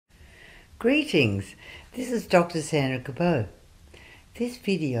Greetings, this is Dr. Sandra Cabot. This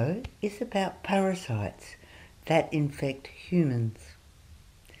video is about parasites that infect humans.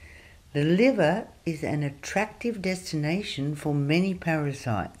 The liver is an attractive destination for many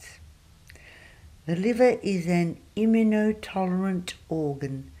parasites. The liver is an immunotolerant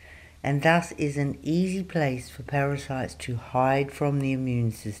organ and thus is an easy place for parasites to hide from the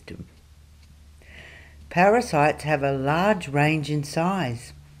immune system. Parasites have a large range in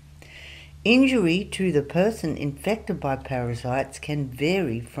size. Injury to the person infected by parasites can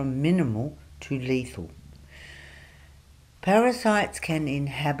vary from minimal to lethal. Parasites can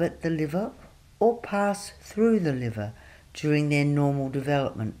inhabit the liver or pass through the liver during their normal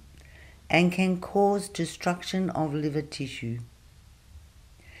development and can cause destruction of liver tissue.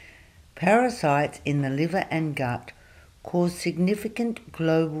 Parasites in the liver and gut cause significant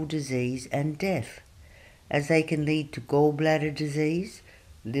global disease and death, as they can lead to gallbladder disease,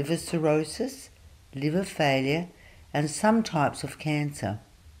 liver cirrhosis, liver failure, and some types of cancer.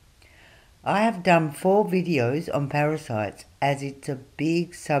 I have done 4 videos on parasites as it's a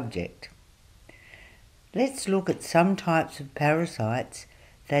big subject. Let's look at some types of parasites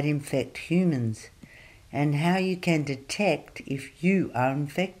that infect humans and how you can detect if you are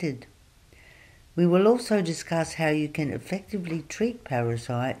infected. We will also discuss how you can effectively treat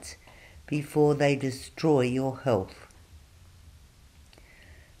parasites before they destroy your health.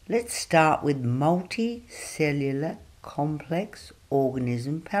 Let's start with multicellular complex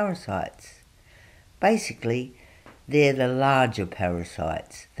organism parasites. Basically, they're the larger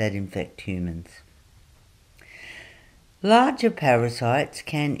parasites that infect humans. Larger parasites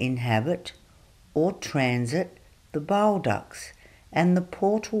can inhabit or transit the bile ducts and the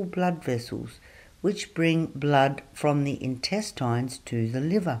portal blood vessels, which bring blood from the intestines to the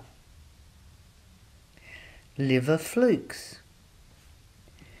liver. Liver flukes.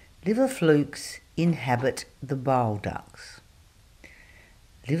 Liver flukes inhabit the bile ducts.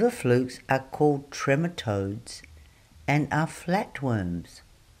 Liver flukes are called trematodes and are flatworms.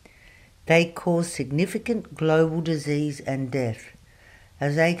 They cause significant global disease and death,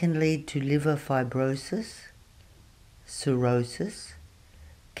 as they can lead to liver fibrosis, cirrhosis,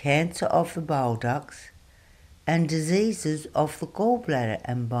 cancer of the bile ducts, and diseases of the gallbladder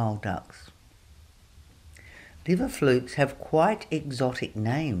and bile ducts. Liver flukes have quite exotic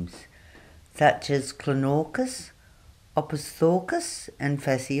names, such as Clonorchis, Opisthorchis, and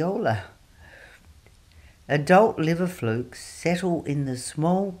Fascioliasis. Adult liver flukes settle in the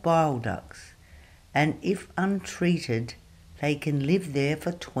small bile ducts, and if untreated, they can live there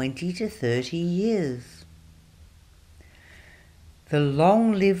for 20 to 30 years. The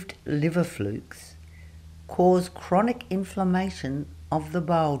long-lived liver flukes cause chronic inflammation of the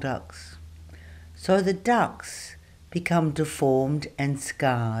bile ducts, so the ducts become deformed and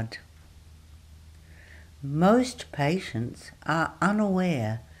scarred. Most patients are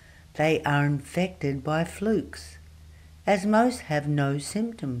unaware they are infected by flukes, as most have no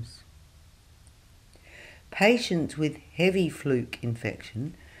symptoms. Patients with heavy fluke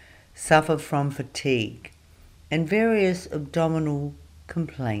infection suffer from fatigue and various abdominal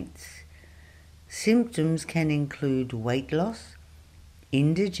complaints. Symptoms can include weight loss,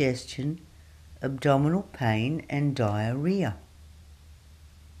 indigestion, abdominal pain, and diarrhea.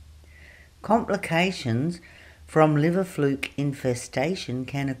 Complications from liver fluke infestation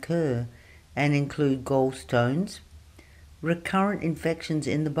can occur and include gallstones, recurrent infections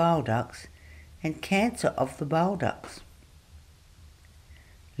in the bile ducts, and cancer of the bile ducts.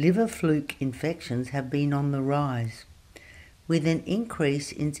 Liver fluke infections have been on the rise, with an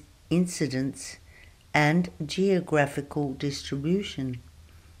increase in incidence and geographical distribution,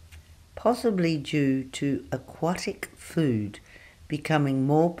 possibly due to aquatic food becoming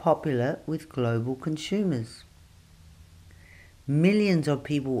more popular with global consumers. Millions of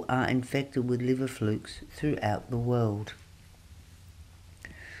people are infected with liver flukes throughout the world.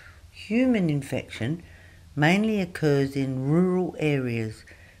 Human infection mainly occurs in rural areas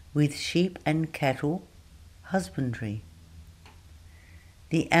with sheep and cattle husbandry.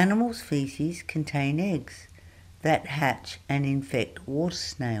 The animal's feces contain eggs that hatch and infect water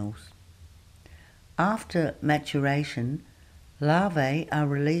snails. After maturation, larvae are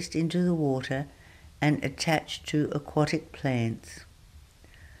released into the water and attached to aquatic plants.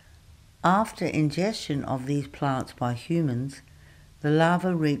 After ingestion of these plants by humans, the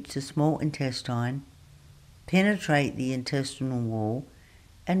larvae reach the small intestine, penetrate the intestinal wall,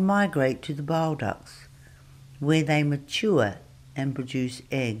 and migrate to the bile ducts, where they mature and produce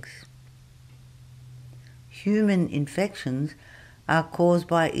eggs. Human infections are caused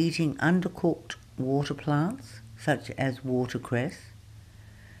by eating undercooked water plants, such as watercress,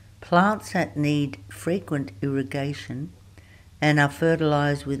 Plants that need frequent irrigation and are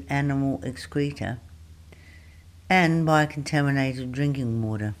fertilised with animal excreta and by contaminated drinking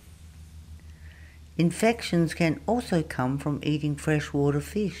water. Infections can also come from eating freshwater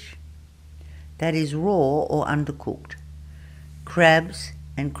fish, that is raw or undercooked, crabs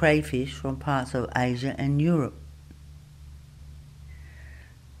and crayfish from parts of Asia and Europe.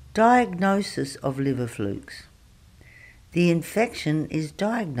 Diagnosis of liver flukes. The infection is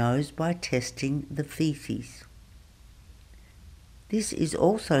diagnosed by testing the feces. This is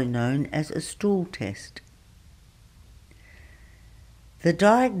also known as a stool test. The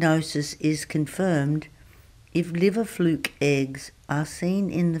diagnosis is confirmed if liver fluke eggs are seen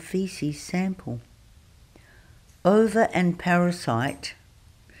in the feces sample. Ova and parasite,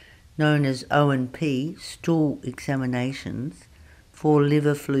 known as O&P, stool examinations, for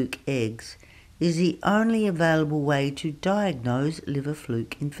liver fluke eggs is the only available way to diagnose liver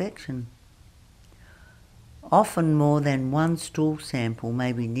fluke infection. Often more than one stool sample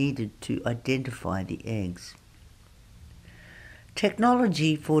may be needed to identify the eggs.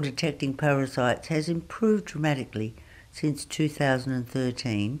 Technology for detecting parasites has improved dramatically since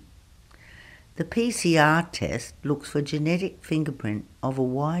 2013. The PCR test looks for genetic fingerprint of a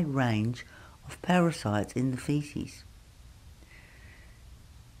wide range of parasites in the feces.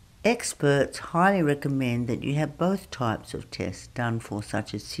 Experts highly recommend that you have both types of tests done for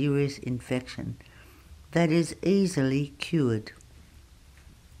such a serious infection that is easily cured.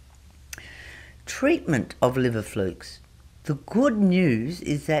 Treatment of liver flukes. The good news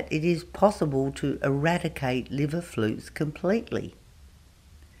is that it is possible to eradicate liver flukes completely.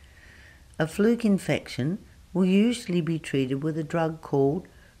 A fluke infection will usually be treated with a drug called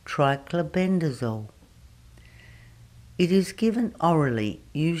triclobendazole. It is given orally,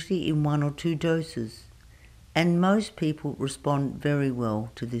 usually in 1 or 2 doses, and most people respond very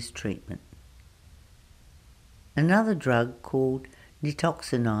well to this treatment. Another drug called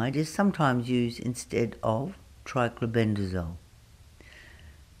nitazoxanide is sometimes used instead of triclobendazole.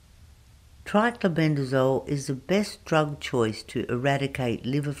 Triclobendazole is the best drug choice to eradicate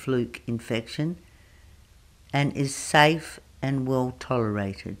liver fluke infection and is safe and well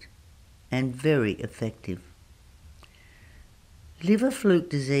tolerated and very effective. Liver fluke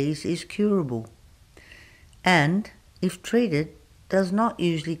disease is curable and, if treated, does not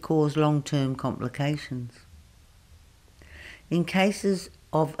usually cause long-term complications. In cases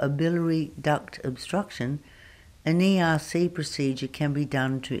of a biliary duct obstruction, an ERC procedure can be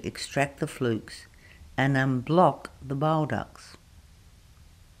done to extract the flukes and unblock the bile ducts.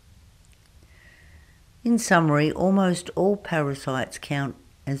 In summary, almost all parasites count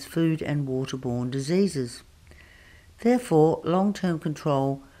as food and waterborne diseases. Therefore, long-term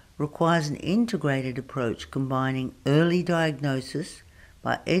control requires an integrated approach combining early diagnosis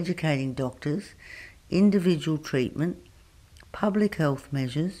by educating doctors, individual treatment, public health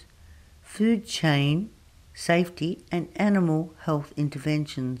measures, food chain, safety and animal health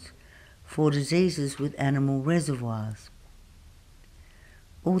interventions for diseases with animal reservoirs.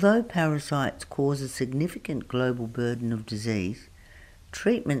 Although parasites cause a significant global burden of disease,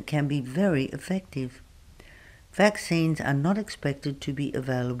 treatment can be very effective. Vaccines are not expected to be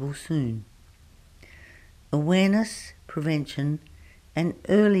available soon. Awareness, prevention, and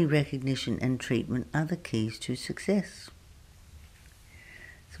early recognition and treatment are the keys to success.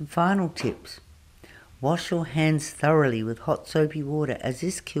 Some final tips. Wash your hands thoroughly with hot soapy water, as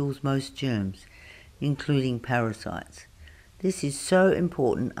this kills most germs, including parasites. This is so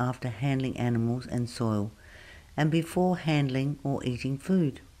important after handling animals and soil, and before handling or eating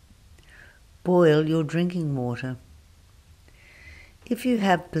food. Boil your drinking water. If you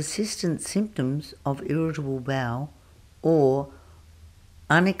have persistent symptoms of irritable bowel or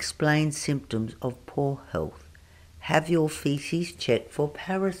unexplained symptoms of poor health, have your feces checked for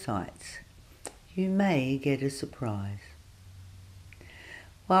parasites. You may get a surprise.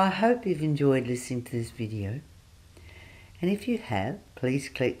 Well, I hope you've enjoyed listening to this video. And if you have, please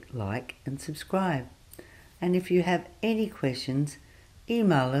click like and subscribe. And if you have any questions,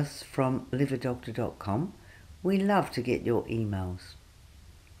 email us from liverdoctor.com. We love to get your emails.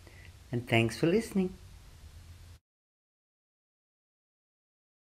 And thanks for listening.